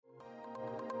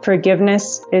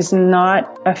Forgiveness is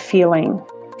not a feeling.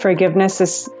 Forgiveness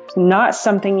is not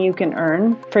something you can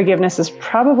earn. Forgiveness is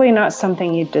probably not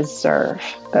something you deserve,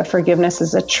 but forgiveness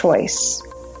is a choice.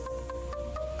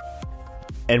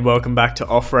 And welcome back to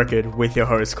Off Record with your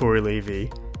host, Corey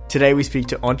Levy. Today we speak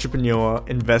to entrepreneur,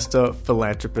 investor,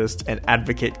 philanthropist, and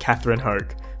advocate Catherine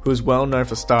Hoke, who is well known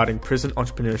for starting Prison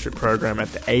Entrepreneurship Program at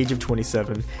the age of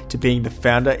 27 to being the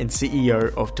founder and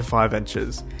CEO of Defy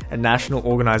Ventures, a national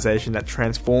organization that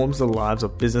transforms the lives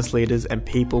of business leaders and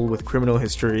people with criminal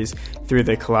histories through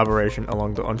their collaboration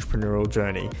along the entrepreneurial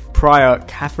journey. Prior,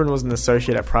 Catherine was an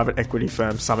associate at private equity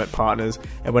firm Summit Partners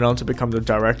and went on to become the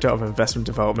Director of Investment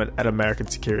Development at American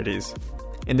Securities.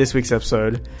 In this week's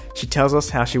episode, she tells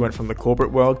us how she went from the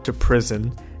corporate world to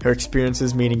prison, her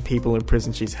experiences meeting people in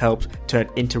prison she's helped turn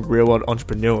into real-world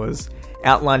entrepreneurs,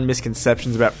 outline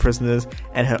misconceptions about prisoners,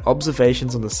 and her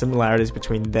observations on the similarities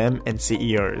between them and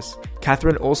CEOs.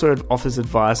 Catherine also offers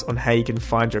advice on how you can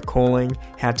find your calling,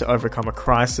 how to overcome a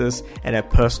crisis, and her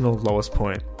personal lowest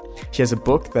point. She has a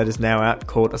book that is now out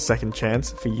called A Second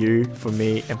Chance for you, for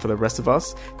me, and for the rest of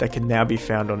us that can now be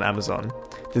found on Amazon.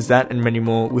 There's that and many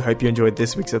more. We hope you enjoyed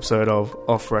this week's episode of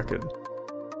Off Record.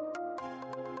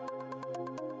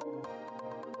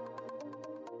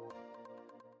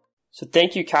 So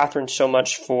thank you, Catherine, so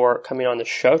much for coming on the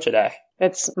show today.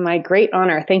 It's my great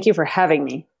honor. Thank you for having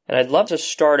me. And I'd love to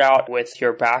start out with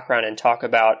your background and talk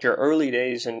about your early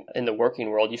days in the working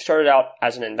world. You started out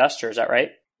as an investor, is that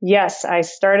right? Yes, I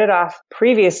started off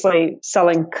previously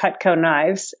selling Cutco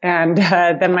knives. And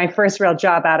then my first real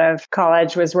job out of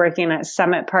college was working at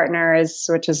Summit Partners,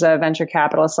 which is a venture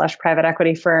capital / private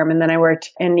equity firm. And then I worked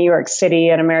in New York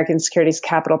City at American Securities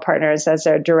Capital Partners as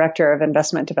a director of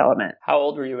investment development. How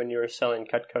old were you when you were selling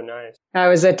Cutco knives? I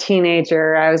was a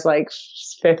teenager. I was like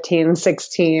 15,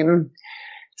 16,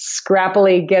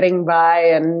 scrappily getting by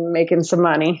and making some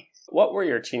money. What were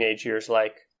your teenage years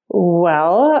like?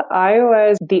 Well, I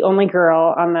was the only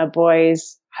girl on the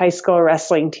boys' high school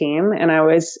wrestling team, and I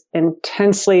was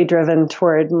intensely driven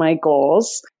toward my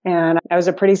goals. And I was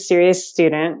a pretty serious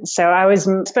student. So I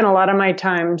spent a lot of my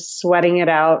time sweating it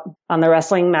out on the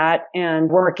wrestling mat and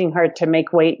working hard to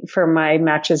make weight for my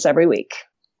matches every week.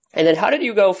 And then how did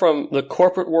you go from the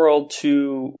corporate world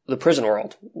to the prison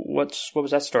world? What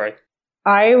was that story?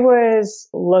 I was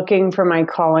looking for my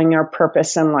calling or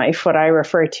purpose in life, what I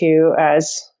refer to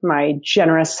as my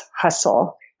generous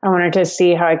hustle. I wanted to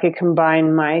see how I could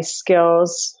combine my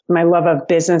skills, my love of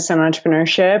business and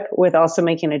entrepreneurship with also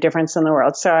making a difference in the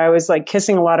world. So I was like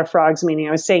kissing a lot of frogs, meaning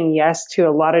I was saying yes to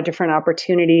a lot of different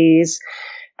opportunities.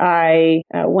 I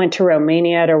went to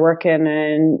Romania to work in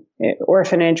an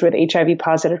orphanage with HIV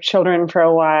positive children for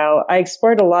a while. I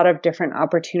explored a lot of different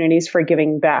opportunities for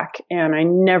giving back, and I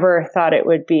never thought it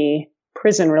would be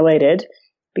prison related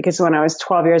because when I was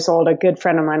 12 years old, a good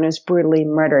friend of mine was brutally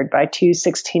murdered by two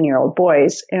 16-year-old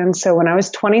boys. And so when I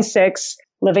was 26,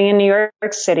 living in New York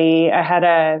City, I had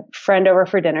a friend over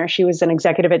for dinner. She was an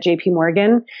executive at JP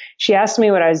Morgan. She asked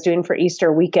me what I was doing for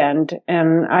Easter weekend,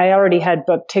 and I already had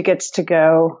booked tickets to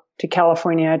go to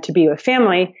California to be with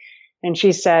family. And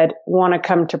she said, want to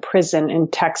come to prison in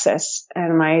Texas?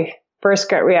 And my first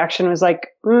gut reaction was like,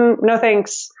 no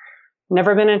thanks.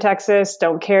 Never been in Texas.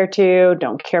 Don't care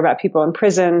about people in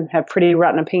prison, have pretty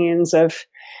rotten opinions of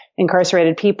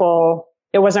incarcerated people.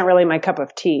 It wasn't really my cup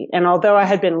of tea. And although I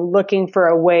had been looking for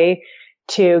a way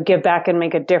to give back and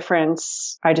make a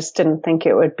difference, I just didn't think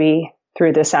it would be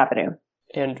through this avenue.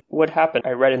 And what happened?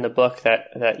 I read in the book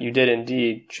that you did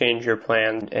indeed change your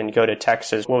plan and go to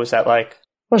Texas. What was that like?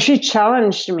 Well, she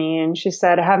challenged me and she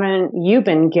said, haven't you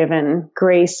been given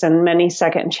grace and many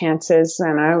second chances?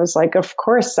 And I was like, of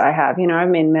course I have. I've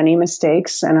made many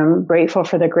mistakes and I'm grateful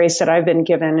for the grace that I've been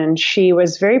given. And she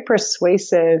was very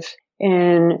persuasive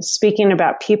in speaking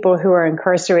about people who are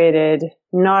incarcerated,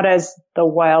 not as the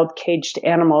wild caged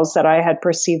animals that I had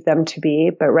perceived them to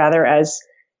be, but rather as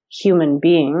human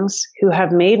beings who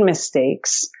have made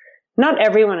mistakes. Not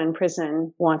everyone in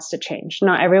prison wants to change.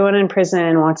 Not everyone in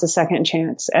prison wants a second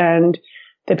chance. And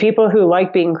the people who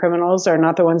like being criminals are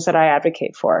not the ones that I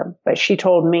advocate for. But she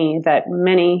told me that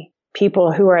many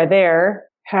people who are there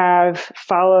have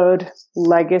followed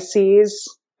legacies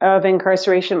of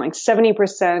incarceration. Like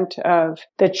 70% of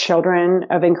the children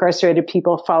of incarcerated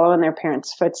people follow in their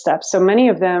parents' footsteps. So many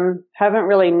of them haven't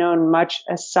really known much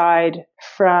aside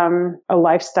from a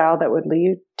lifestyle that would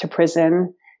lead to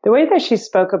prison. The way that she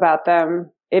spoke about them,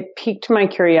 it piqued my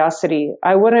curiosity.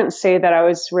 I wouldn't say that I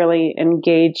was really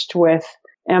engaged with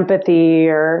empathy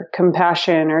or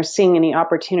compassion or seeing any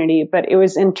opportunity, but it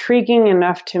was intriguing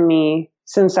enough to me,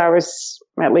 since I was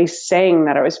at least saying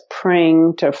that I was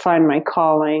praying to find my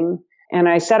calling And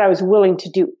I said I was willing to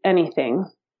do anything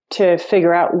to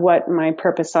figure out what my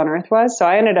purpose on earth was. So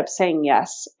I ended up saying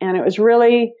yes. And it was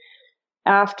really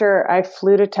after I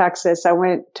flew to Texas, I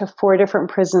went to 4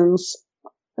 different prisons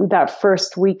that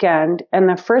first weekend. And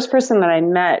the first person that I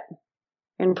met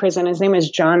in prison, his name is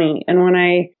Johnny. And when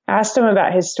I asked him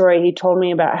about his story, he told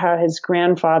me about how his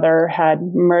grandfather had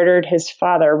murdered his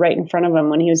father right in front of him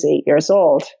when he was 8 years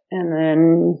old. And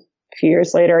then a few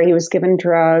years later, he was given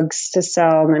drugs to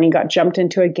sell, and then he got jumped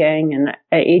into a gang. And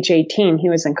at age 18, he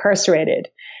was incarcerated.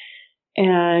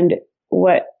 And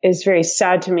what is very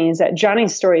sad to me is that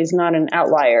Johnny's story is not an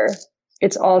outlier.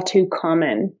 It's all too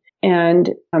common. And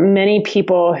many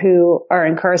people who are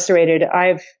incarcerated,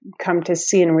 I've come to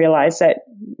see and realize that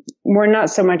we're not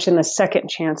so much in the second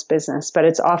chance business, but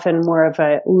it's often more of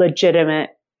a legitimate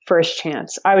first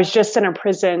chance. I was just in a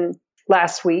prison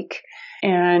last week,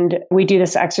 and we do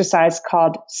this exercise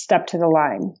called Step to the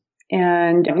Line.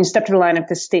 And you step to the line if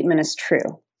the statement is true.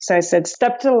 So I said,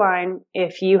 step to the line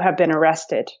if you have been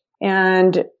arrested.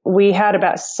 And we had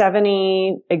about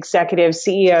 70 executives,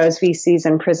 CEOs, VCs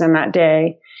in prison that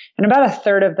day. And about a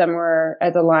third of them were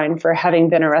at the line for having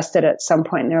been arrested at some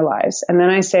point in their lives. And then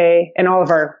I say, and all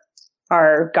of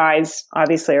our guys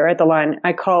obviously are at the line.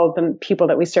 I call them people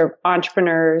that we serve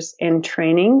entrepreneurs in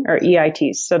training, or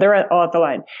EITs. So they're all at the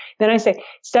line. Then I say,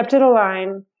 step to the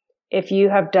line if you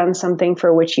have done something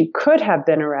for which you could have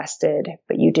been arrested,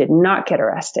 but you did not get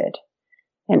arrested.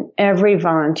 And every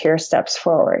volunteer steps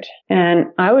forward. And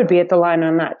I would be at the line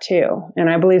on that too. And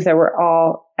I believe that we're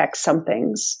all X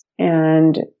somethings.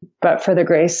 But for the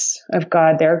grace of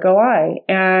God, there go I.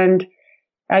 And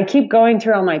I keep going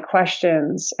through all my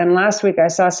questions. And last week I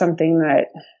saw something that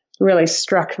really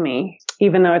struck me,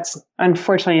 even though it's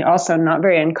unfortunately also not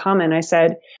very uncommon. I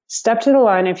said, step to the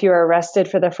line if you are arrested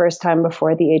for the first time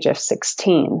before the age of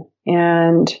 16.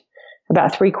 And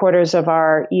about 3/4 of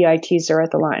our EITs are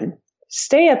at the line.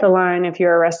 Stay at the line if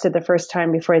you're arrested the first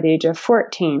time before the age of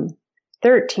 14,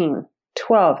 13,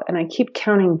 12, and I keep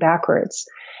counting backwards.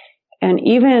 And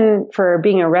even for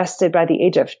being arrested by the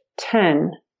age of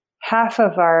 10, half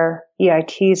of our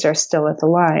EITs are still at the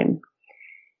line.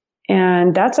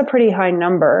 And that's a pretty high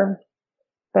number.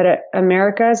 But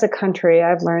America is a country,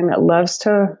 I've learned, that loves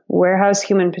to warehouse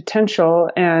human potential.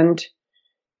 And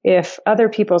if other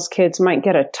people's kids might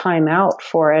get a timeout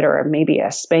for it, or maybe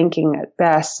a spanking at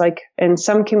best, like in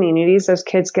some communities, those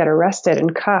kids get arrested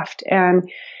and cuffed. And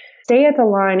stay at the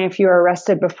line if you are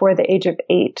arrested before the age of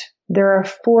 8. There are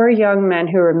 4 young men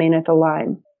who remain at the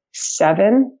line.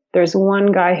 7, there's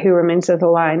 1 guy who remains at the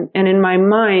line. And in my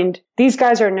mind, these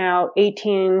guys are now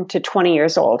 18 to 20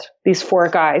 years old. These 4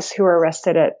 guys who were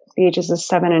arrested at the ages of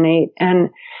 7 and 8. And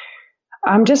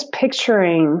I'm just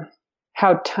picturing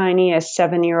how tiny a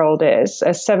 7-year-old is. A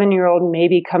 7-year-old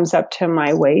maybe comes up to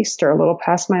my waist or a little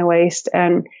past my waist.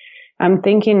 And I'm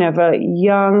thinking of a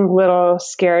young little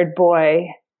scared boy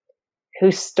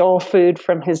who stole food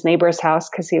from his neighbor's house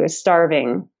because he was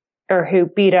starving, or who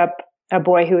beat up a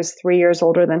boy who was 3 years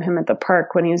older than him at the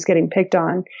park when he was getting picked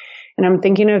on. And I'm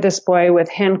thinking of this boy with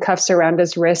handcuffs around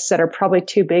his wrists that are probably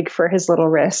too big for his little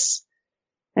wrists,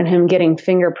 and him getting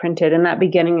fingerprinted, and that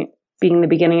being the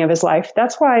beginning of his life.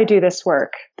 That's why I do this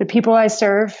work. The people I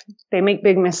serve, they make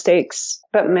big mistakes,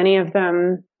 but many of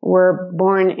them were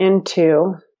born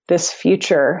into this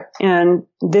future, and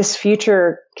this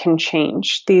future can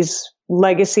change. These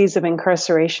legacies of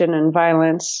incarceration and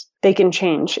violence, they can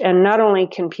change. And not only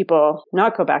can people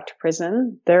not go back to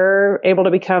prison, they're able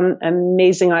to become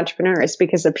amazing entrepreneurs,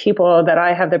 because the people that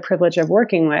I have the privilege of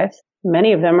working with,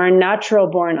 many of them are natural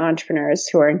born entrepreneurs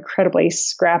who are incredibly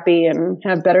scrappy and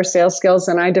have better sales skills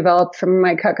than I developed from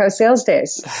my Cutco sales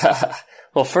days.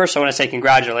 Well, first, I want to say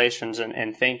congratulations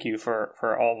and thank you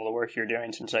for all of the work you're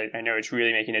doing, since I know it's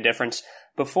really making a difference.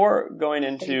 Before going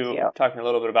into talking a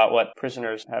little bit about what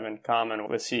prisoners have in common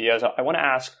with CEOs, I want to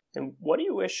ask, what do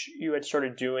you wish you had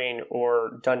started doing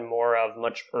or done more of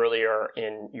much earlier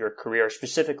in your career,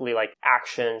 specifically like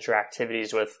actions or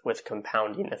activities with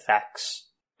compounding effects?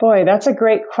 Boy, that's a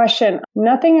great question.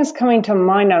 Nothing is coming to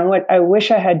mind on what I wish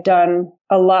I had done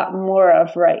a lot more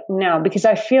of right now, because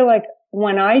I feel like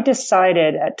when I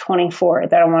decided at 24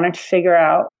 that I wanted to figure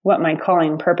out what my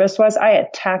calling purpose was, I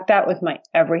attacked that with my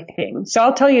everything. So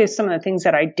I'll tell you some of the things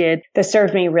that I did that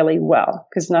served me really well,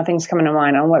 because nothing's coming to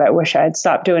mind on what I wish I had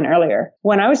stopped doing earlier.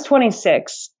 When I was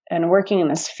 26 and working in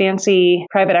this fancy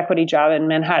private equity job in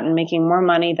Manhattan, making more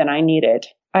money than I needed,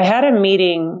 I had a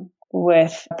meeting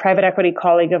with a private equity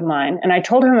colleague of mine, and I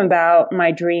told him about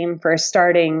my dream for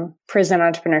starting Prison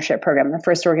Entrepreneurship Program, the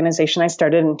first organization I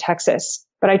started in Texas.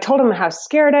 But I told him how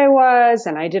scared I was,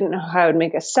 and I didn't know how I would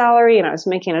make a salary, and I was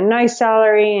making a nice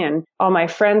salary, and all my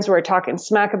friends were talking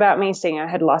smack about me, saying I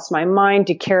had lost my mind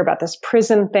to care about this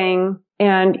prison thing.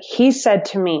 And he said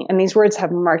to me, and these words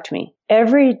have marked me,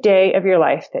 every day of your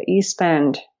life that you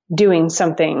spend doing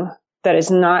something that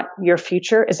is not your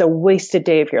future is a wasted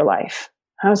day of your life.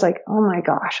 I was like, oh my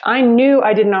gosh. I knew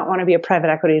I did not want to be a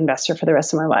private equity investor for the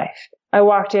rest of my life. I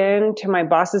walked into my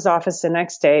boss's office the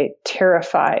next day,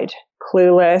 terrified,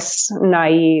 clueless,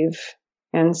 naive,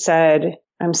 and said,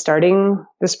 I'm starting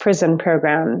this prison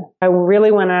program. I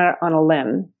really went out on a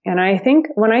limb. And I think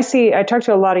I talk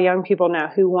to a lot of young people now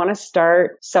who want to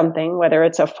start something, whether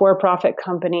it's a for-profit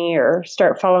company or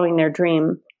start following their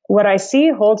dream. What I see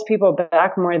holds people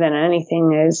back more than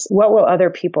anything is, what will other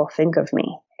people think of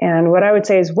me? And what I would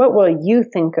say is, what will you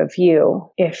think of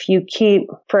you if you keep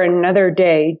for another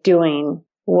day doing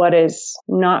what is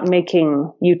not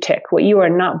making you tick, what you are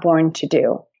not born to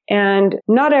do? And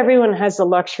not everyone has the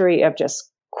luxury of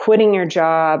just quitting your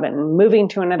job and moving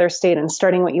to another state and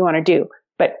starting what you want to do.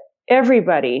 But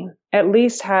everybody at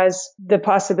least has the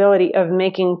possibility of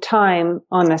making time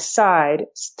on the side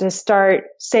to start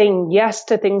saying yes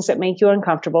to things that make you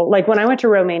uncomfortable. Like when I went to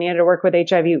Romania to work with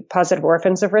HIV positive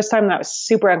orphans the first time, that was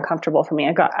super uncomfortable for me.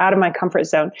 I got out of my comfort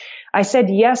zone. I said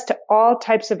yes to all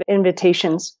types of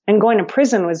invitations, and going to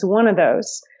prison was one of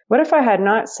those. What if I had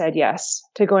not said yes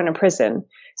to going to prison?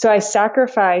 So I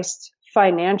sacrificed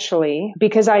financially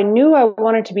because I knew I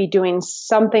wanted to be doing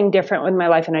something different with my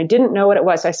life, and I didn't know what it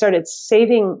was. I started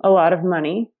saving a lot of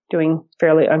money, doing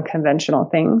fairly unconventional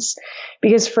things,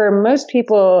 because for most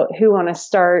people who want to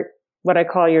start what I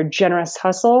call your generous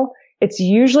hustle, it's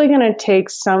usually going to take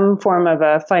some form of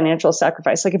a financial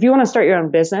sacrifice. Like if you want to start your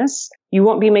own business, you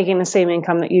won't be making the same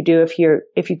income that you do if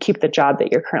you keep the job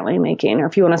that you're currently making, or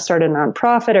if you want to start a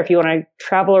nonprofit, or if you want to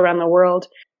travel around the world.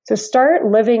 So start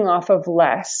living off of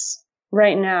less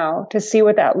right now to see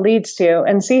what that leads to,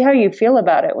 and see how you feel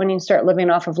about it when you start living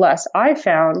off of less. I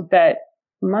found that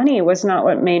money was not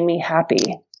what made me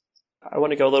happy. I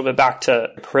want to go a little bit back to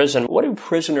prison. What do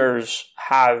prisoners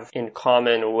have in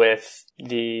common with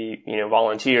the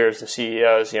volunteers, the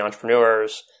CEOs, the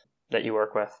entrepreneurs that you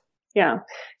work with? Yeah.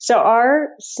 So our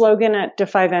slogan at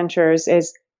Defy Ventures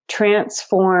is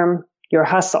transform your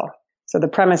hustle. So the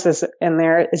premise in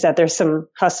there is that there's some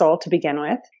hustle to begin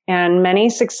with. And many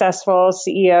successful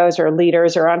CEOs or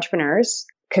leaders or entrepreneurs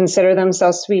consider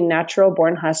themselves to be natural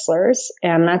born hustlers.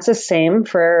 And that's the same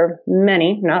for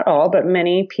many, not all, but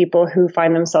many people who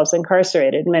find themselves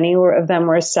incarcerated. Many of them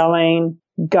were selling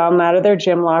gum out of their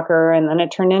gym locker, and then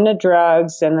it turned into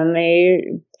drugs, and then they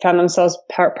found themselves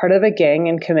part of a gang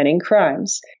and committing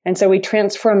crimes. And so we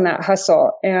transformed that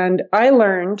hustle. And I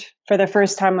learned for the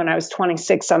first time when I was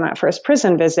 26 on that first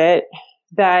prison visit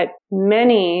that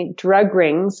many drug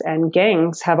rings and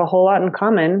gangs have a whole lot in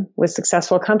common with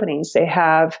successful companies. They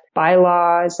have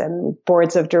bylaws and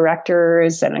boards of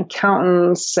directors and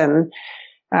accountants, and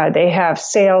they have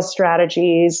sales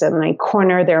strategies, and they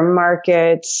corner their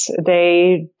markets.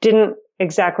 They didn't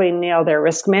exactly nail their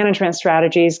risk management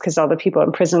strategies because all the people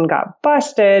in prison got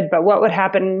busted. But what would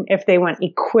happen if they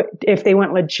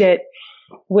went legit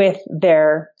with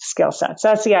their skill sets?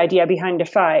 That's the idea behind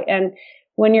Defy. And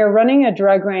when you're running a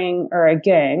drug ring or a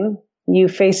gang, you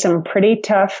face some pretty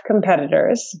tough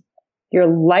competitors. Your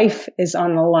life is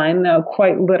on the line, though,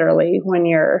 quite literally, when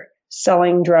you're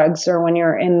selling drugs or when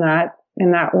you're in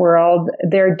that world.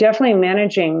 They're definitely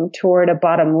managing toward a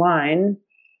bottom line.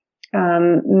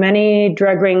 Many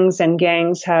drug rings and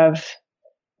gangs have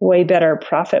way better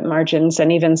profit margins than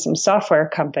even some software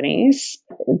companies.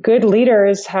 Good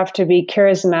leaders have to be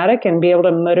charismatic and be able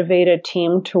to motivate a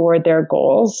team toward their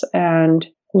goals. And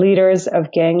leaders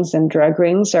of gangs and drug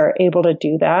rings are able to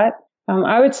do that.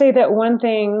 I would say that one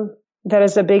thing that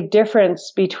is a big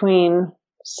difference between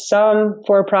some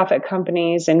for-profit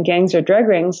companies and gangs or drug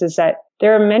rings is that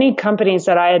there are many companies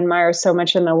that I admire so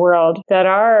much in the world that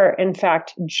are, in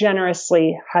fact,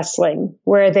 generously hustling,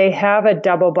 where they have a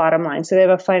double bottom line. So they have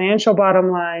a financial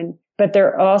bottom line, but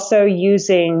they're also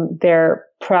using their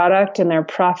product and their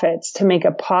profits to make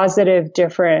a positive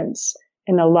difference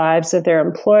in the lives of their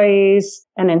employees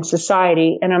and in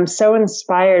society. And I'm so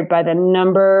inspired by the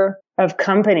number of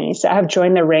companies that have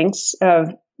joined the ranks of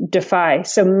Defy.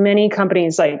 So many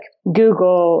companies like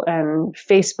Google and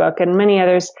Facebook and many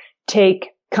others take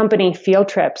company field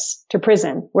trips to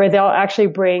prison, where they'll actually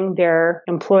bring their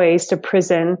employees to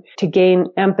prison to gain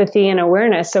empathy and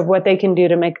awareness of what they can do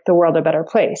to make the world a better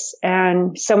place.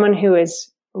 And someone who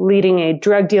is leading a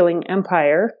drug dealing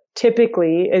empire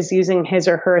typically is using his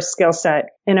or her skill set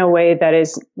in a way that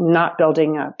is not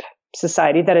building up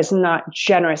society that is not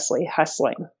generously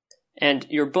hustling. And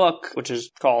your book, which is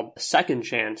called Second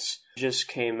Chance, just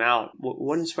came out.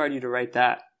 What inspired you to write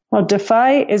that? Well,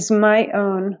 Defy is my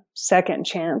own second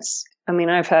chance. I mean,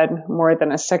 I've had more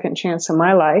than a second chance in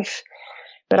my life,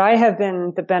 but I have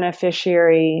been the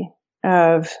beneficiary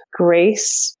of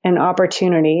grace and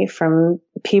opportunity from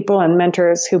people and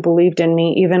mentors who believed in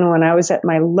me even when I was at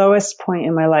my lowest point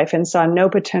in my life and saw no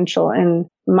potential in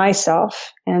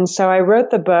myself. And so I wrote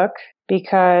the book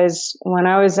because when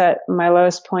I was at my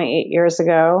lowest point 8 years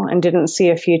ago and didn't see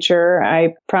a future,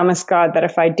 I promised God that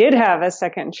if I did have a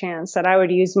second chance, that I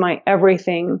would use my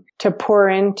everything to pour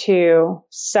into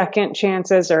second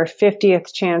chances or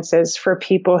 50th chances for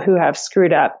people who have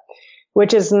screwed up,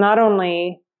 which is not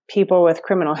only people with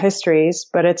criminal histories,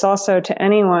 but it's also to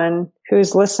anyone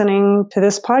who's listening to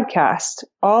this podcast.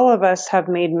 All of us have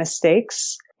made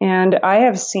mistakes. And I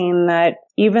have seen that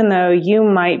even though you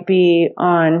might be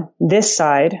on this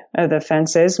side of the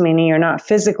fences, meaning you're not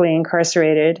physically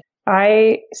incarcerated,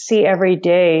 I see every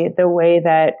day the way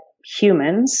that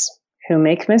humans who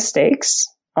make mistakes,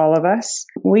 all of us,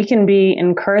 we can be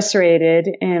incarcerated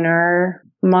in our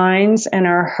minds and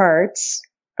our hearts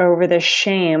over the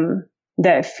shame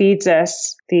that feeds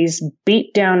us these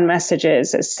beat down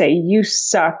messages that say, you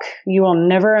suck, you will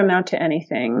never amount to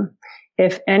anything.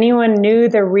 If anyone knew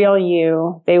the real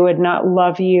you, they would not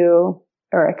love you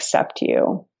or accept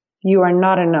you. You are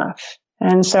not enough.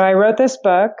 And so I wrote this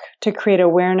book to create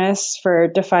awareness for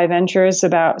Defy Ventures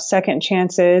about second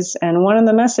chances. And one of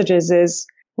the messages is,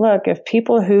 look, if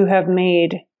people who have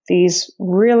made these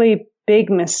really big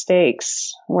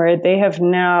mistakes where they have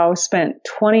now spent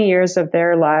 20 years of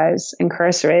their lives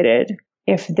incarcerated,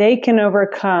 if they can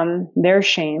overcome their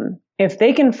shame, if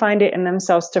they can find it in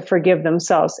themselves to forgive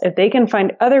themselves, if they can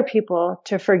find other people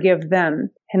to forgive them,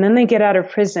 and then they get out of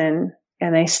prison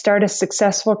and they start a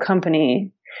successful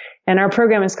company, and our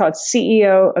program is called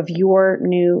CEO of Your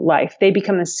New Life. They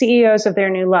become the CEOs of their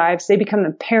new lives. They become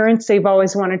the parents they've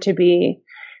always wanted to be.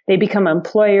 They become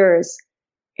employers.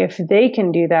 If they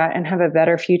can do that and have a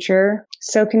better future,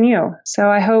 so can you. So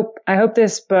I hope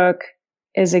this book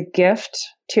is a gift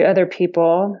to other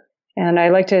people. And I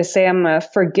like to say I'm a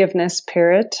forgiveness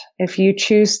parrot. If you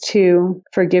choose to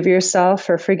forgive yourself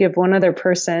or forgive one other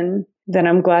person, then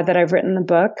I'm glad that I've written the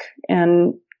book.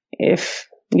 And if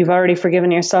you've already forgiven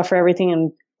yourself for everything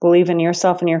and believe in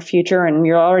yourself and your future and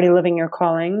you're already living your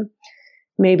calling,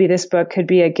 maybe this book could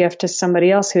be a gift to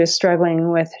somebody else who is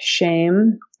struggling with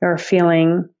shame or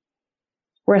feeling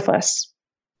worthless.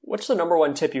 What's the number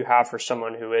one tip you have for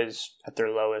someone who is at their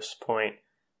lowest point,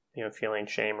 feeling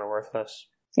shame or worthless?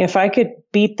 If I could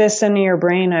beat this into your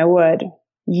brain, I would.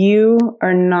 You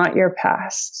are not your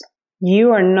past.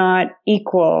 You are not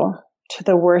equal to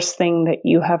the worst thing that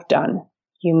you have done.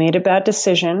 You made a bad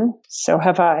decision. So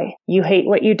have I. You hate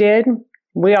what you did.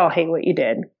 We all hate what you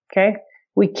did. Okay?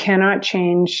 We cannot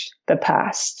change the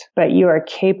past, but you are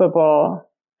capable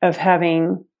of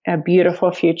having a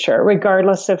beautiful future,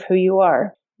 regardless of who you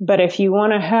are. But if you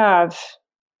want to have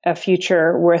a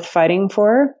future worth fighting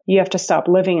for, you have to stop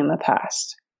living in the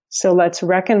past. So let's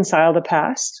reconcile the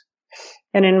past.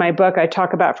 And in my book, I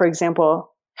talk about, for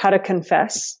example, how to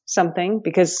confess something,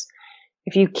 because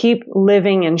if you keep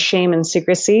living in shame and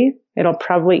secrecy, it'll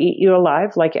probably eat you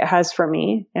alive like it has for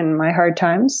me in my hard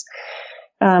times.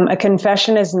 A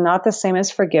confession is not the same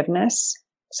as forgiveness.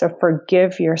 So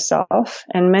forgive yourself.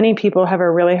 And many people have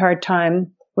a really hard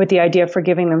time with the idea of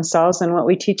forgiving themselves. And what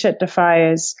we teach at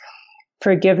Defy is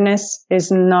forgiveness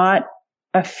is not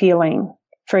a feeling.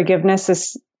 Forgiveness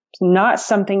is not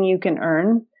something you can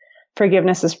earn.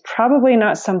 Forgiveness is probably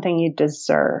not something you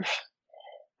deserve.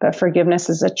 But forgiveness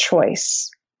is a choice.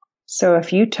 So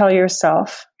if you tell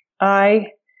yourself, I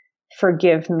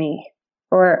forgive me,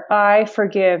 or I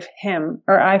forgive him,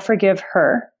 or I forgive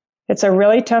her, it's a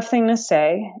really tough thing to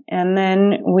say. And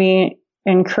then we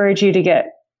encourage you to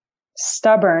get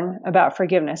stubborn about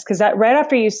forgiveness. Because that right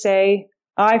after you say,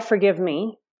 I forgive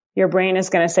me, your brain is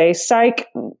going to say, psych,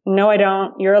 no, I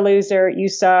don't. You're a loser. You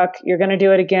suck. You're going to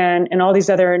do it again. And all these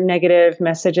other negative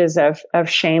messages of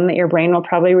shame that your brain will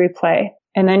probably replay.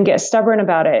 And then get stubborn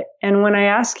about it. And when I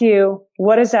ask you,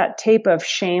 what is that tape of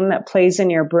shame that plays in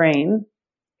your brain?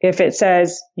 If it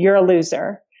says you're a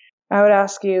loser, I would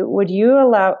ask you, would you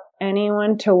allow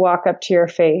anyone to walk up to your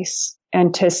face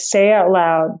and to say out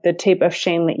loud the tape of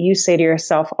shame that you say to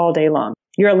yourself all day long?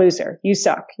 You're a loser. You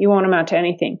suck. You won't amount to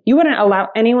anything. You wouldn't allow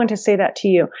anyone to say that to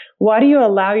you. Why do you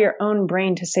allow your own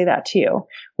brain to say that to you?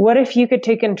 What if you could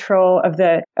take control of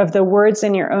the words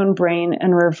in your own brain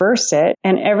and reverse it?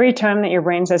 And every time that your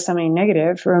brain says something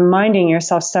negative, reminding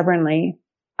yourself stubbornly,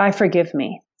 I forgive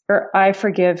me, or I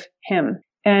forgive him.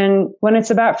 And when it's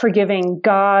about forgiving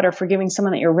God or forgiving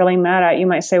someone that you're really mad at, you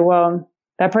might say, well,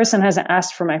 that person hasn't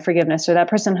asked for my forgiveness, or that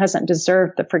person hasn't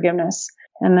deserved the forgiveness.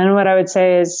 And then what I would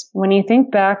say is, when you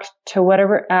think back to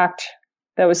whatever act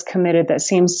that was committed that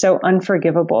seems so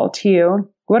unforgivable to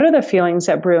you, what are the feelings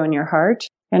that brew in your heart?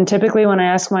 And typically when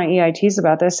I ask my EITs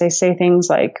about this, they say things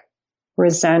like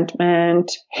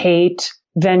resentment, hate,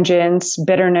 vengeance,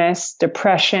 bitterness,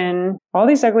 depression, all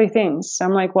these ugly things. So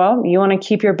I'm like, well, you want to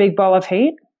keep your big ball of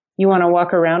hate? You want to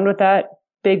walk around with that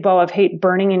big ball of hate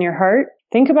burning in your heart?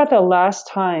 Think about the last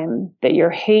time that your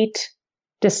hate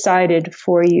decided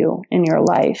for you in your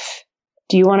life.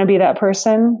 Do you want to be that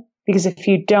person? Because if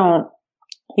you don't,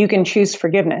 you can choose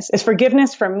forgiveness. Is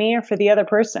forgiveness for me or for the other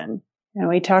person? And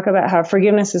we talk about how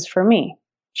forgiveness is for me.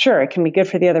 Sure, it can be good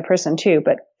for the other person too,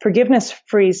 but forgiveness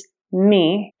frees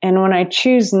me. And when I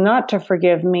choose not to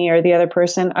forgive me or the other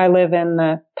person, I live in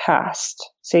the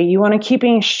past. So you want to keep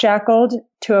being shackled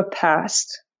to a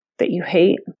past that you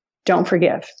hate? Don't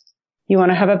forgive. You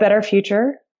want to have a better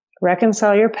future?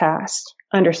 Reconcile your past,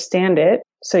 understand it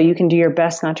so you can do your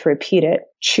best not to repeat it.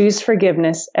 Choose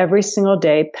forgiveness every single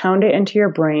day, pound it into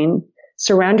your brain,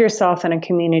 surround yourself in a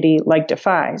community like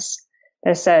Defies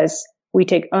that says we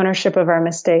take ownership of our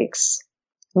mistakes.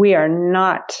 We are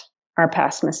not our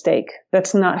past mistake.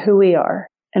 That's not who we are,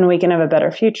 and we can have a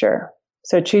better future.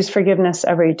 So choose forgiveness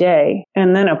every day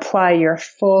and then apply your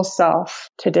full self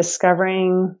to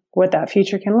discovering what that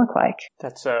future can look like.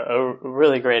 That's a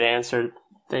really great answer.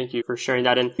 Thank you for sharing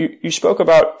that. And you spoke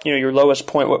about, your lowest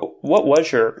point. What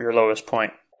was your lowest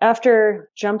point? After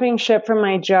jumping ship from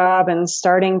my job and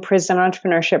starting Prison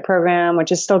Entrepreneurship Program,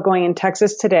 which is still going in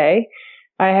Texas today,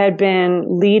 I had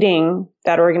been leading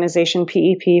that organization,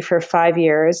 PEP, for 5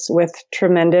 years with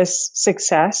tremendous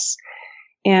success.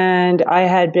 And I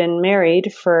had been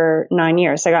married for 9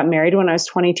 years. I got married when I was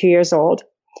 22 years old.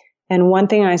 And one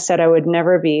thing I said I would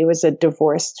never be was a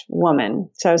divorced woman.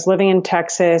 So I was living in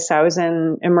Texas. I was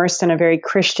immersed in a very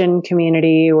Christian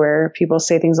community where people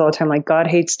say things all the time like God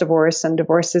hates divorce and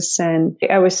divorce is sin.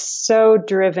 I was so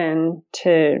driven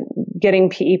to getting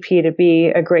PEP to be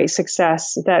a great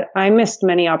success that I missed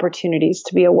many opportunities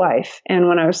to be a wife. And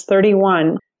when I was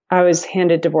 31, I was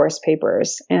handed divorce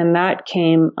papers, and that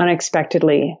came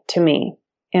unexpectedly to me.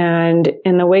 And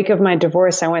in the wake of my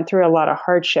divorce, I went through a lot of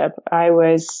hardship. I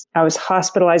was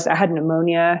hospitalized. I had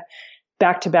pneumonia,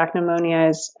 back-to-back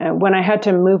pneumonias. And when I had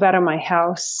to move out of my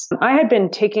house, I had been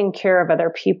taking care of other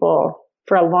people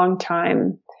for a long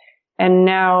time. And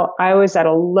now I was at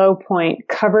a low point,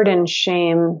 covered in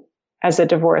shame as a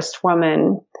divorced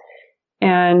woman.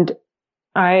 And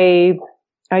I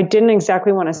didn't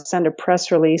exactly want to send a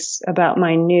press release about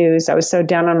my news. I was so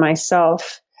down on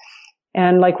myself.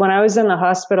 And like when I was in the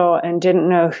hospital and didn't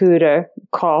know who to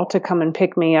call to come and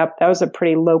pick me up, that was a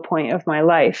pretty low point of my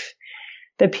life.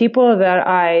 The people that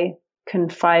I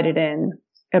confided in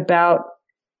about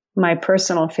my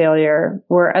personal failure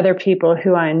were other people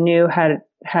who I knew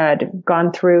had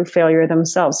gone through failure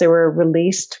themselves. They were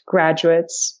released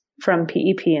graduates from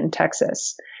PEP in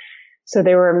Texas. So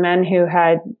they were men who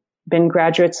had been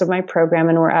graduates of my program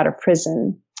and were out of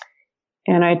prison.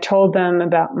 And I told them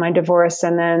about my divorce,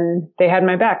 and then they had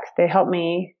my back. They helped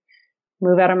me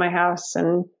move out of my house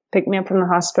and pick me up from the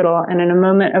hospital. And in a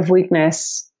moment of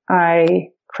weakness, I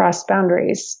crossed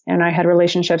boundaries, and I had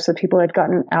relationships with people who had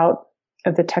gotten out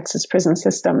of the Texas prison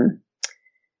system.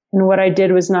 And what I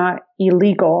did was not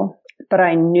illegal, but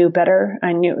I knew better.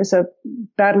 I knew it was a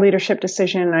bad leadership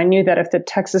decision. I knew that if the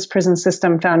Texas prison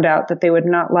system found out that they would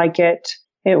not like it,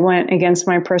 it went against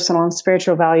my personal and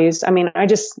spiritual values. I mean,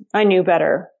 I knew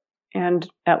better. And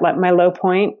at my low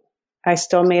point, I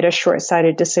still made a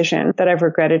short-sighted decision that I've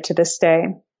regretted to this day.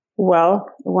 Well,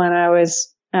 when I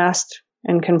was asked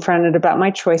and confronted about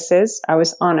my choices, I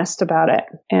was honest about it.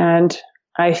 And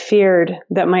I feared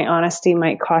that my honesty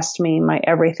might cost me my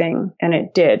everything, and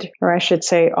it did, or I should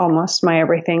say almost my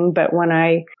everything. But when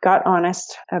I got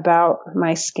honest about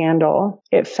my scandal,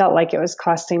 it felt like it was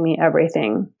costing me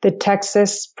everything. The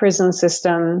Texas prison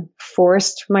system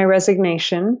forced my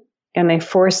resignation, and they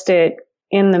forced it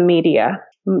in the media.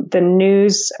 The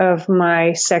news of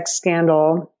my sex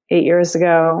scandal 8 years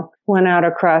ago went out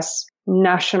across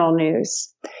national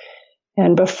news.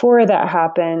 And before that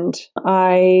happened,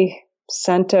 I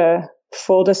sent a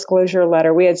full disclosure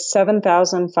letter. We had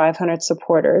 7,500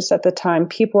 supporters at the time,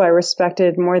 people I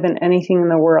respected more than anything in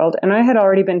the world. And I had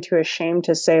already been too ashamed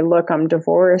to say, look, I'm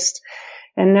divorced.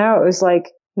 And now it was like,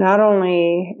 not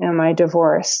only am I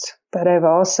divorced, but I've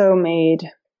also made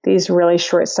these really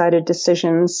short-sighted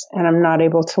decisions, and I'm not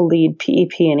able to lead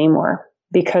PEP anymore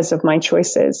because of my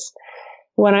choices.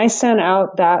 when I sent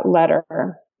out that letter,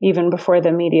 even before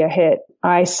the media hit,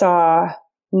 I saw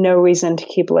no reason to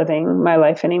keep living my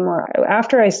life anymore.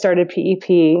 After I started PEP,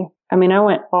 I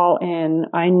went all in.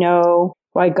 I know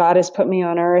why God has put me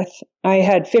on earth. I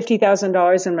had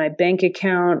 $50,000 in my bank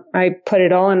account. I put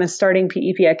it all in a starting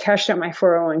PEP. I cashed out my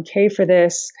 401k for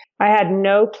this. I had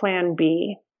no plan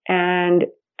B. And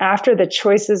after the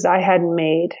choices I had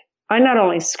made, I not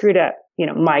only screwed up,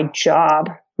 my job,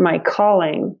 my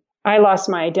calling, I lost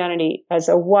my identity as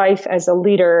a wife, as a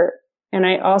leader. And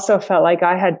I also felt like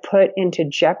I had put into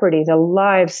jeopardy the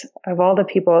lives of all the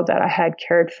people that I had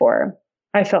cared for.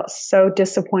 I felt so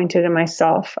disappointed in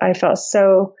myself. I felt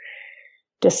so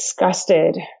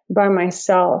disgusted by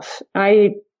myself.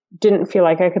 I didn't feel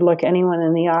like I could look anyone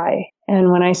in the eye.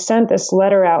 And when I sent this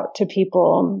letter out to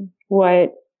people,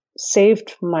 what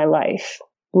saved my life,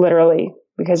 literally,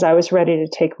 because I was ready to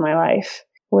take my life,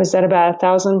 was that about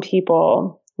 1,000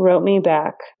 people wrote me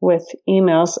back with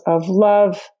emails of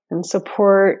love and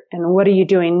support and what are you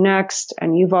doing next?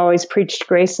 And you've always preached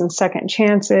grace and second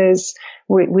chances.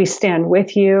 We stand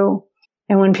with you.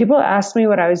 And when people asked me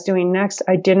what I was doing next,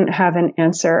 I didn't have an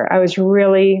answer. I was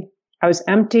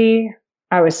empty.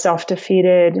 I was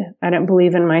self-defeated. I didn't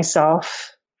believe in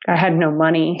myself. I had no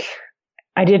money.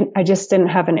 I just didn't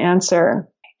have an answer.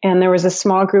 And there was a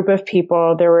small group of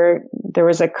people. There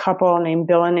was a couple named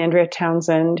Bill and Andrea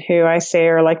Townsend, who I say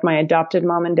are like my adopted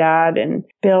mom and dad. And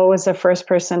Bill was the first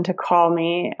person to call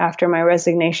me after my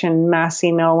resignation mass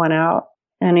email went out.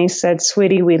 And he said,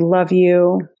 "Sweetie, we love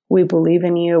you. We believe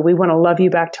in you. We want to love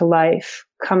you back to life.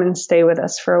 Come and stay with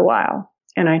us for a while."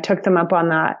 And I took them up on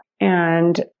that.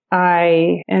 And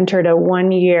I entered a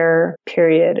 1-year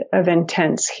period of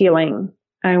intense healing.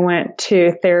 I went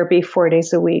to therapy 4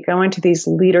 days a week. I went to these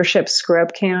leadership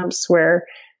scrub camps where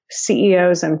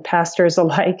CEOs and pastors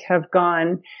alike have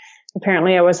gone.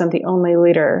 Apparently, I wasn't the only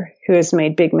leader who has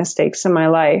made big mistakes in my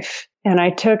life. And I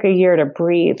took a year to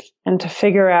breathe and to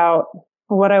figure out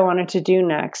what I wanted to do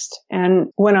next. And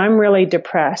when I'm really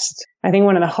depressed, I think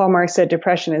one of the hallmarks of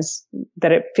depression is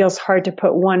that it feels hard to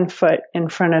put one foot in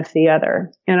front of the other.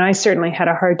 And I certainly had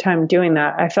a hard time doing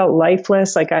that. I felt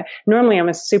lifeless. Normally I'm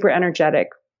a super energetic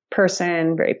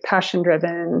person, very passion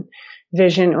driven,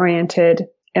 vision oriented.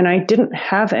 And I didn't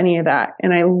have any of that.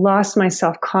 And I lost my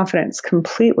self-confidence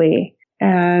completely.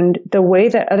 And the way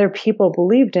that other people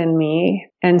believed in me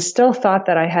and still thought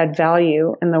that I had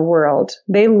value in the world,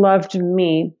 they loved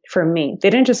me for me. They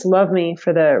didn't just love me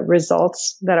for the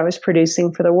results that I was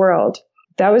producing for the world.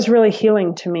 That was really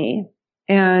healing to me.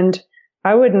 And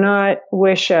I would not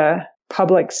wish a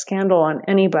public scandal on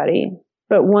anybody.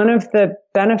 But one of the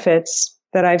benefits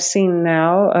that I've seen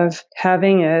now of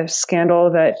having a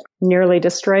scandal that nearly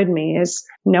destroyed me is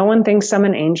no one thinks I'm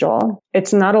an angel.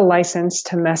 It's not a license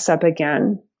to mess up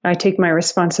again. I take my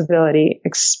responsibility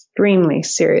extremely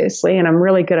seriously, and I'm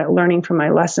really good at learning from my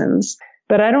lessons.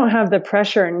 But I don't have the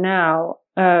pressure now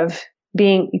of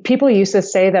people used to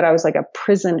say that I was like a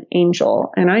prison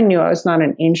angel, and I knew I was not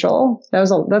an angel.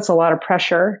 That's a lot of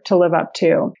pressure to live up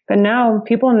to. But now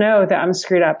people know that I'm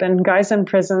screwed up, and guys in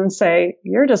prison say,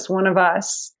 "You're just one of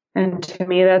us." And to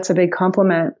me, that's a big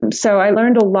compliment. So I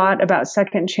learned a lot about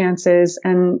second chances,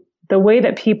 and the way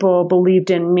that people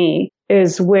believed in me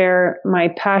is where my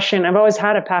passion, I've always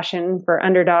had a passion for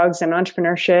underdogs and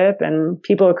entrepreneurship and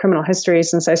people with criminal history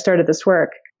since I started this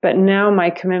work. But now my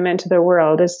commitment to the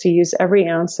world is to use every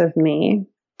ounce of me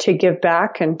to give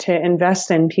back and to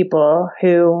invest in people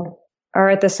who are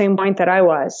at the same point that I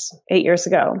was 8 years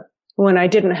ago when I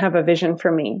didn't have a vision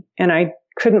for me and I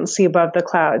couldn't see above the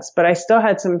clouds. But I still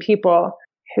had some people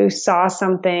who saw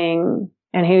something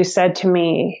and who said to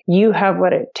me, "You have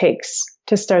what it takes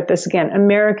to start this again.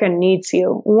 America needs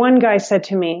you." One guy said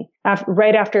to me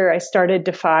right after I started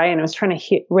Defy and I was trying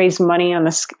to raise money on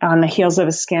the heels of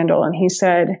a scandal. And he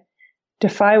said,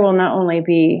 "Defy will not only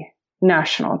be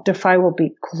national, Defy will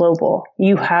be global.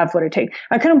 You have what it takes."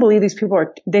 I couldn't believe these people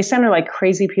they sounded like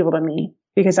crazy people to me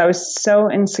because I was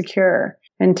so insecure.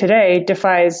 And today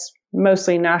Defy is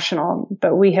mostly national,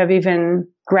 but we have even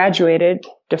graduated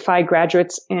Defy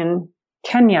graduates in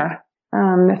Kenya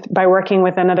by working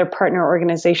with another partner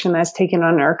organization that's taken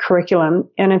on our curriculum.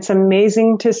 And it's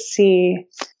amazing to see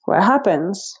what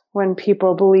happens when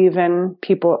people believe in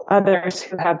others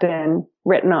who have been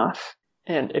written off.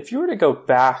 And if you were to go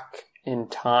back in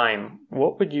time,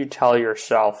 what would you tell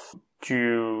yourself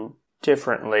do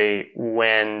differently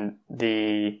when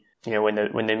the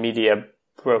media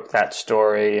broke that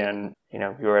story and,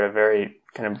 you were at a very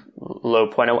kind of low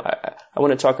point? I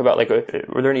want to talk about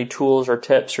were there any tools or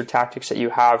tips or tactics that you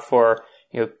have for,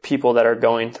 people that are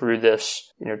going through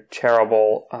this,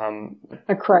 terrible,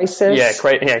 a crisis. Yeah,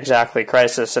 exactly.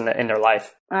 Crisis in their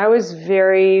life. I was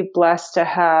very blessed to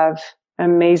have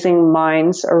amazing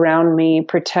minds around me,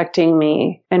 protecting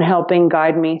me and helping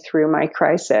guide me through my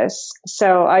crisis.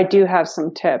 So I do have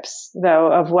some tips,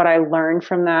 though, of what I learned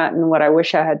from that and what I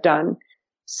wish I had done.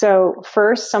 So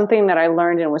first, something that I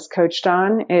learned and was coached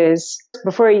on is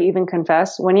before you even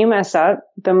confess, when you mess up,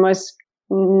 the most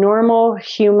normal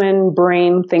human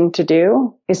brain thing to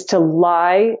do is to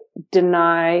lie,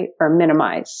 deny, or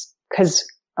minimize. Because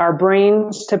our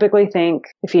brains typically think,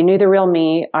 if you knew the real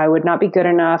me, I would not be good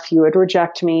enough. You would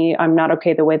reject me. I'm not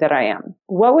okay the way that I am.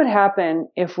 What would happen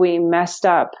if we messed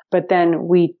up, but then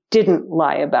we didn't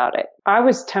lie about it? I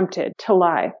was tempted to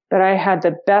lie, but I had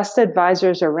the best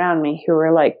advisors around me who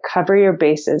were like, cover your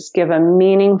bases, give a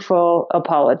meaningful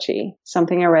apology,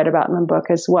 something I read about in the book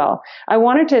as well. I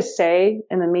wanted to say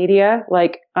in the media,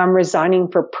 like, I'm resigning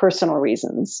for personal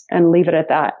reasons and leave it at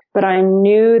that. But I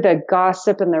knew the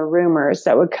gossip and the rumors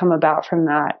that would come about from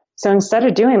that. So instead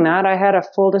of doing that, I had a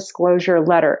full disclosure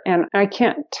letter, and I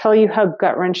can't tell you how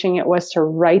gut-wrenching it was to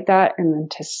write that and then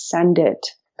to send it.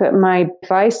 But my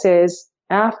advice is,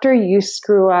 after you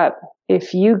screw up,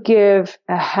 if you give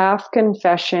a half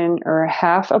confession or a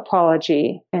half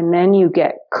apology and then you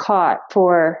get caught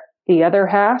for the other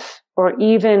half, or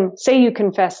even say you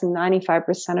confess 95%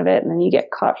 of it and then you get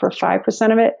caught for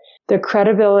 5% of it, the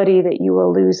credibility that you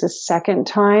will lose a second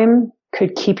time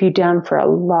could keep you down for a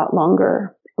lot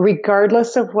longer.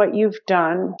 Regardless of what you've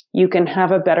done, you can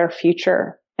have a better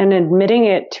future. And admitting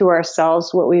it to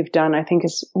ourselves, what we've done, I think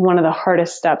is one of the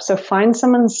hardest steps. So find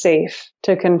someone safe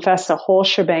to confess the whole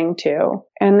shebang to.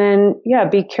 And then,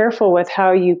 be careful with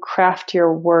how you craft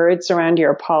your words around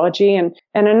your apology. And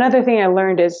another thing I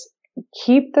learned is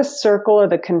keep the circle of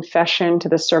the confession to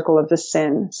the circle of the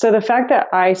sin. So the fact that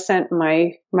I sent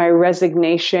my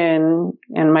resignation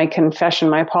and my confession,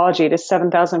 my apology to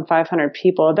 7,500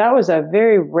 people, that was a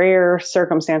very rare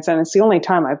circumstance. And it's the only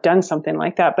time I've done something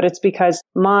like that. But it's because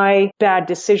my bad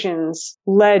decisions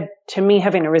led to me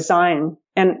having to resign.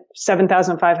 And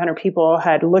 7,500 people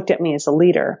had looked at me as a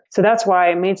leader. So that's why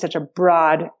I made such a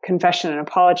broad confession and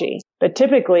apology. But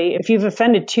typically, if you've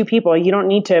offended two people, you don't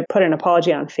need to put an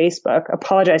apology on Facebook.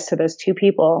 Apologize to those two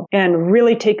people and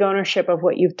really take ownership of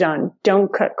what you've done.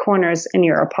 Don't cut corners in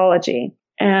your apology.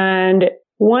 And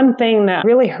one thing that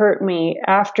really hurt me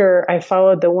after I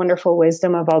followed the wonderful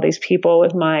wisdom of all these people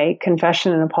with my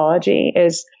confession and apology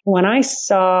is when I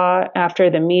saw after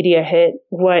the media hit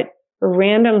what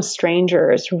random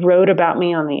strangers wrote about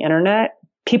me on the internet.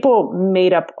 People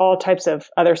made up all types of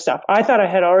other stuff. I thought I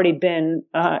had already been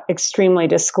extremely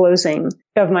disclosing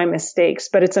of my mistakes,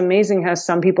 but it's amazing how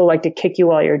some people like to kick you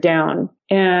while you're down.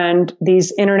 And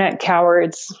these internet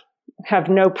cowards have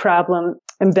no problem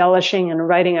embellishing and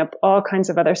writing up all kinds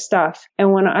of other stuff.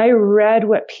 And when I read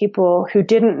what people who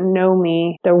didn't know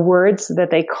me, the words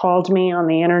that they called me on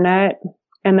the internet,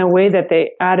 and the way that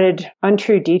they added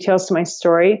untrue details to my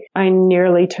story, I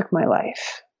nearly took my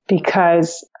life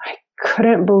because I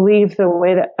couldn't believe the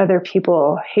way that other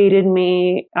people hated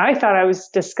me. I thought I was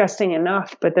disgusting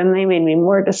enough, but then they made me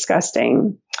more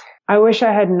disgusting. I wish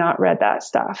I had not read that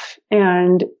stuff.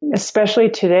 And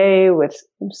especially today with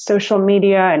social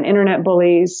media and internet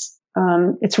bullies,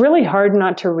 it's really hard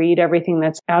not to read everything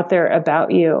that's out there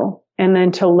about you and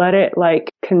then to let it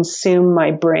consume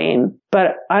my brain.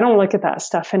 But I don't look at that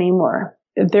stuff anymore.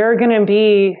 There are going to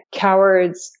be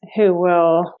cowards who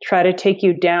will try to take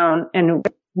you down and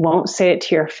won't say it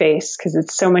to your face because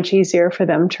it's so much easier for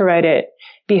them to write it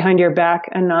behind your back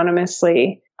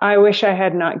anonymously. I wish I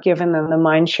had not given them the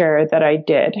mind share that I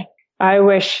did. I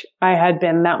wish I had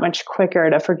been that much quicker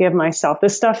to forgive myself. The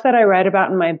stuff that I write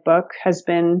about in my book has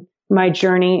been my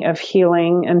journey of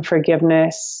healing and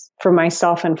forgiveness for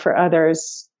myself and for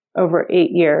others over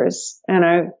 8 years.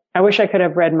 And I wish I could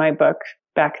have read my book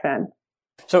back then.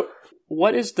 So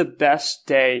what is the best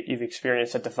day you've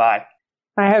experienced at Defy?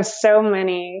 I have so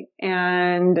many,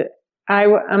 and I'm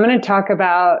going to talk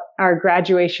about our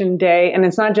graduation day. And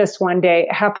it's not just one day.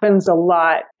 It happens a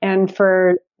lot. And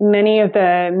for many of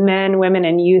the men, women,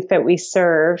 and youth that we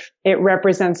serve, it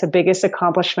represents the biggest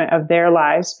accomplishment of their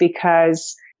lives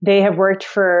because they have worked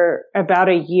for about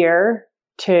a year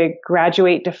to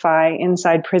graduate Defy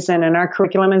inside prison. And our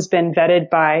curriculum has been vetted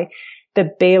by the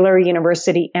Baylor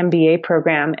University MBA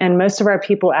program. And most of our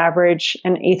people average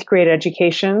an 8th grade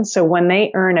education. So when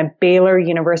they earn a Baylor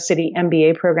University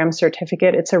MBA program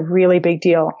certificate, it's a really big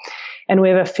deal. And we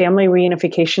have a family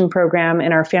reunification program,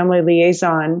 and our family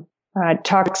liaison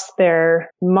talks their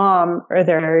mom or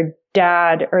their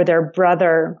dad or their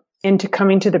brother into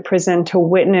coming to the prison to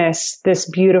witness this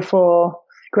beautiful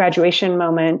graduation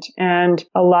moment. And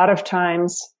a lot of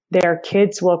times their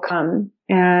kids will come.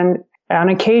 And on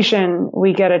occasion,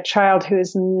 we get a child who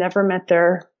has never met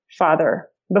their father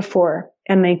before,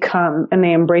 and they come and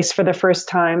they embrace for the first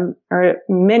time. Or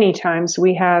many times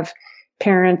we have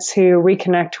parents who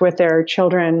reconnect with their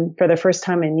children for the first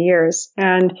time in years.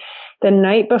 And the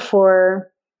night before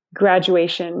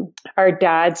graduation, our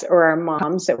dads or our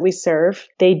moms that we serve,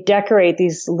 they decorate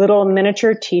these little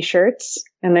miniature t-shirts,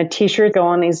 and the t-shirts go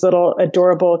on these little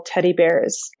adorable teddy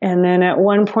bears. And then at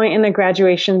one point in the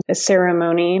graduation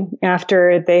ceremony,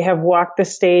 after they have walked the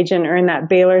stage and earned that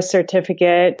Baylor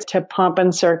certificate to pomp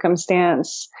and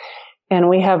circumstance, and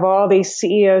we have all these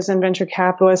CEOs and venture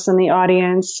capitalists in the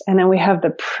audience, and then we have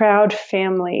the proud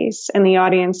families in the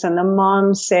audience, and the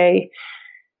moms say,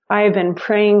 I have been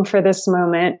praying for this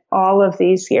moment all of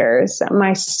these years, that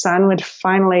my son would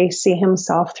finally see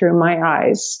himself through my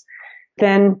eyes.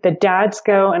 Then the dads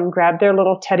go and grab their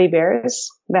little teddy bears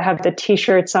that have the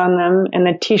t-shirts on them, and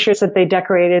the t-shirts that they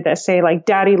decorated that say like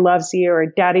Daddy loves you or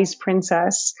Daddy's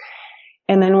princess.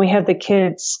 And then we have the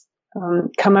kids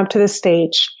come up to the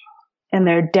stage, and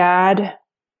their dad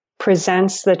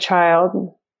presents the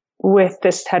child with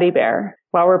this teddy bear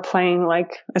while we're playing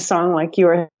like a song like You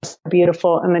Are So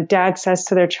Beautiful. And the dad says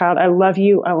to their child, I love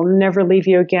you. I will never leave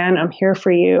you again. I'm here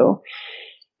for you.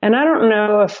 And I don't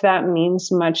know if that means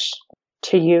much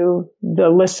to you, the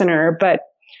listener, but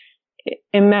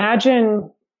imagine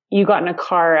you got in a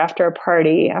car after a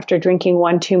party, after drinking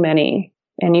one too many,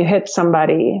 and you hit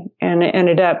somebody, and it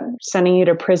ended up sending you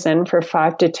to prison for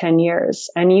 5 to 10 years.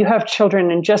 And you have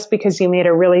children, and just because you made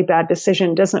a really bad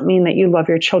decision doesn't mean that you love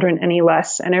your children any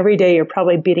less. And every day you're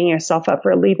probably beating yourself up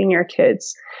for leaving your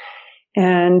kids.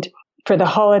 And for the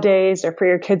holidays or for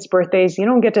your kids' birthdays, you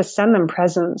don't get to send them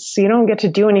presents. You don't get to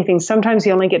do anything. Sometimes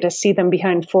you only get to see them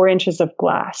behind 4 inches of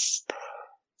glass.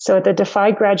 So at the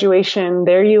Defy graduation,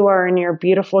 there you are in your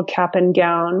beautiful cap and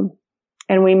gown,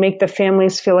 and we make the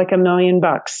families feel like $1 million.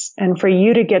 And for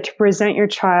you to get to present your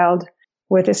child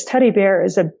with this teddy bear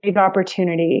is a big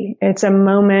opportunity. It's a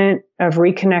moment of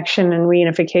reconnection and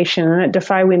reunification. And at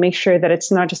Defy, we make sure that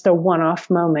it's not just a one-off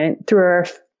moment. Through our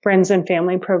Friends and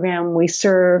Family program, we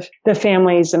serve the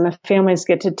families, and the families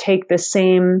get to take the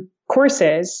same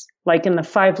courses, like in the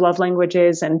 5 love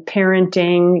languages and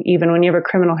parenting, even when you have a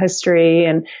criminal history,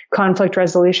 and conflict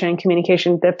resolution and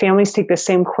communication. The families take the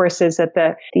same courses that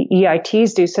the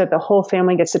EITs do, so that the whole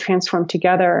family gets to transform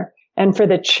together. And for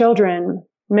the children,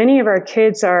 many of our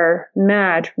kids are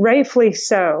mad, rightfully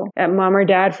so, at mom or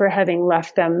dad for having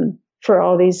left them for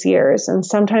all these years. And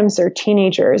sometimes they're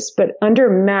teenagers, but under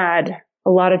mad, a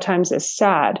lot of times is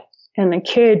sad. And the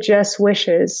kid just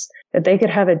wishes that they could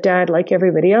have a dad like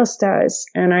everybody else does.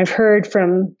 And I've heard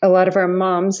from a lot of our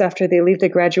moms after they leave the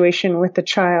graduation with the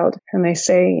child, and they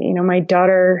say, you know, my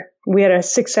daughter, we had a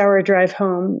 6-hour drive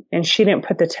home, and she didn't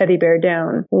put the teddy bear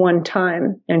down one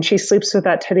time. And she sleeps with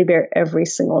that teddy bear every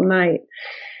single night.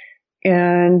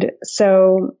 And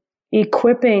so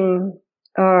equipping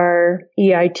our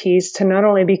EITs to not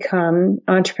only become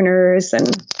entrepreneurs and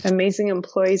amazing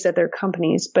employees at their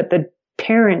companies, but the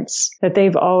parents that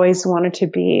they've always wanted to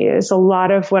be is a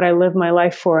lot of what I live my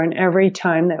life for. And every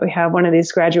time that we have one of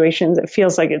these graduations, it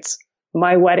feels like it's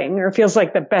my wedding, or it feels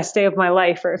like the best day of my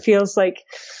life, or it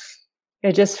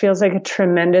just feels like a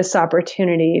tremendous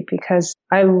opportunity, because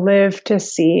I live to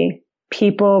see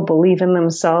people believe in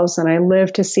themselves, and I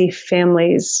live to see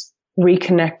families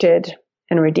reconnected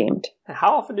and redeemed.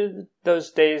 How often do those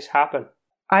days happen?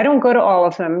 I don't go to all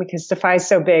of them because Defy is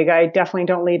so big. I definitely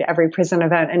don't lead every prison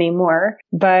event anymore.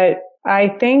 But I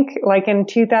think like in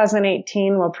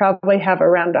 2018, we'll probably have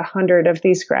around 100 of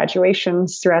these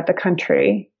graduations throughout the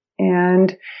country.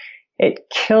 And it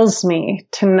kills me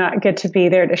to not get to be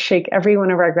there to shake every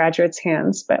one of our graduates'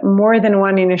 hands. But more than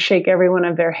wanting to shake every one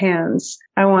of their hands,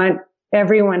 I want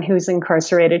everyone who's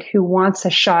incarcerated, who wants a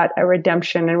shot at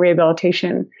redemption and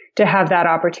rehabilitation, to have that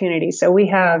opportunity. So we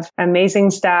have amazing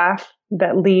staff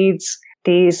that leads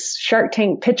these Shark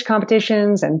Tank pitch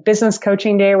competitions and business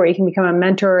coaching day, where you can become a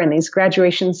mentor, and these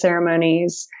graduation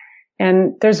ceremonies.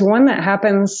 And there's one that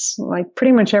happens like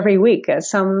pretty much every week at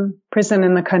some prison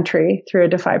in the country through a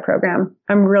Defy program.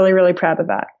 I'm really, really proud of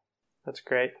that. That's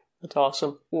great. That's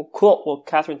awesome. Well, cool. Well,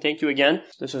 Catherine, thank you again.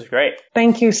 This was great.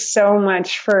 Thank you so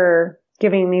much for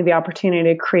giving me the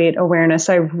opportunity to create awareness.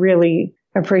 I really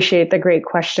appreciate the great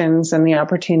questions and the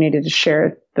opportunity to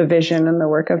share the vision and the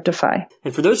work of Defy.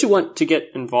 And for those who want to get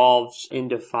involved in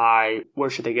Defy, where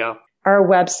should they go? Our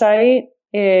website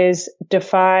is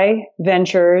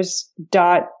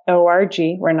defyventures.org.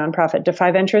 We're a nonprofit,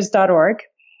 defyventures.org.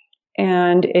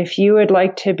 And if you would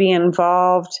like to be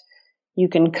involved, you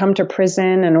can come to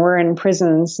prison, and we're in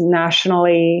prisons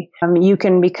nationally. You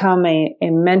can become a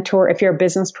mentor. If you're a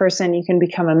business person, you can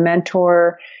become a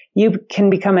mentor. You can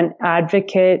become an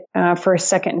advocate for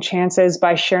second chances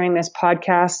by sharing this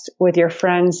podcast with your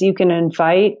friends. You can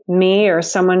invite me or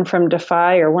someone from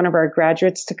Defy or one of our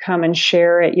graduates to come and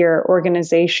share at your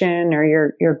organization or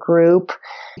your group.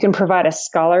 You can provide a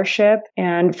scholarship,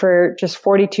 and for just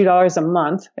 $42 a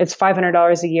month, it's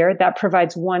 $500 a year. That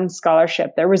provides one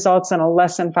scholarship that results in a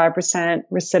less than 5%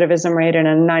 recidivism rate and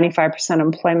a 95%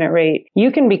 employment rate.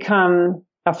 You can become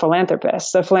a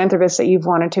philanthropist, the philanthropist that you've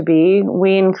wanted to be.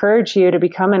 We encourage you to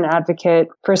become an advocate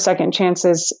for second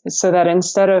chances so that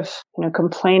instead of,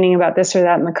 complaining about this or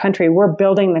that in the country, we're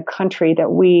building the country that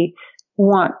we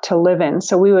want to live in.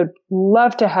 So we would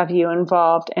love to have you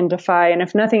involved in Defy. And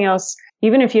if nothing else,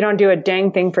 even if you don't do a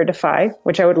dang thing for Defy,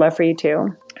 which I would love for you to,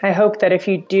 I hope that if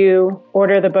you do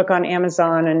order the book on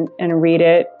Amazon and read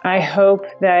it, I hope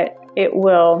that it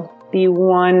will be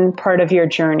one part of your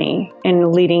journey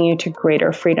in leading you to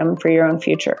greater freedom for your own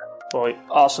future. Well,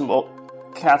 awesome. Well,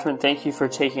 Catherine, thank you for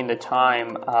taking the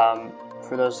time.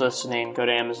 For those listening, go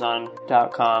to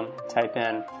Amazon.com, type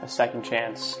in A Second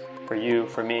Chance for you,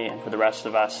 for me, and for the rest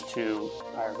of us to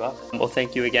buy our book. Well,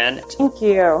 thank you again. Thank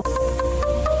you.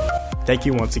 Thank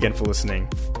you once again for listening.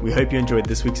 We hope you enjoyed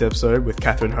this week's episode with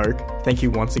Catherine Hoke. Thank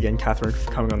you once again, Catherine,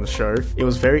 for coming on the show. It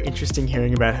was very interesting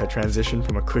hearing about her transition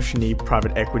from a cushiony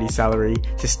private equity salary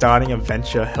to starting a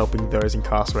venture helping those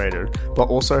incarcerated, but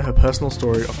also her personal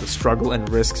story of the struggle and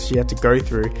risks she had to go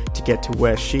through to get to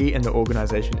where she and the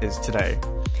organization is today.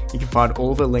 You can find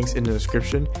all of the links in the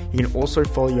description. You can also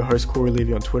follow your host, Corey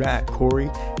Levy, on Twitter at Corey.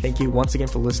 Thank you once again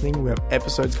for listening. We have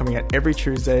episodes coming out every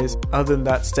Tuesdays. Other than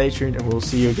that, stay tuned and we'll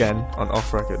see you again on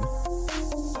Off Record.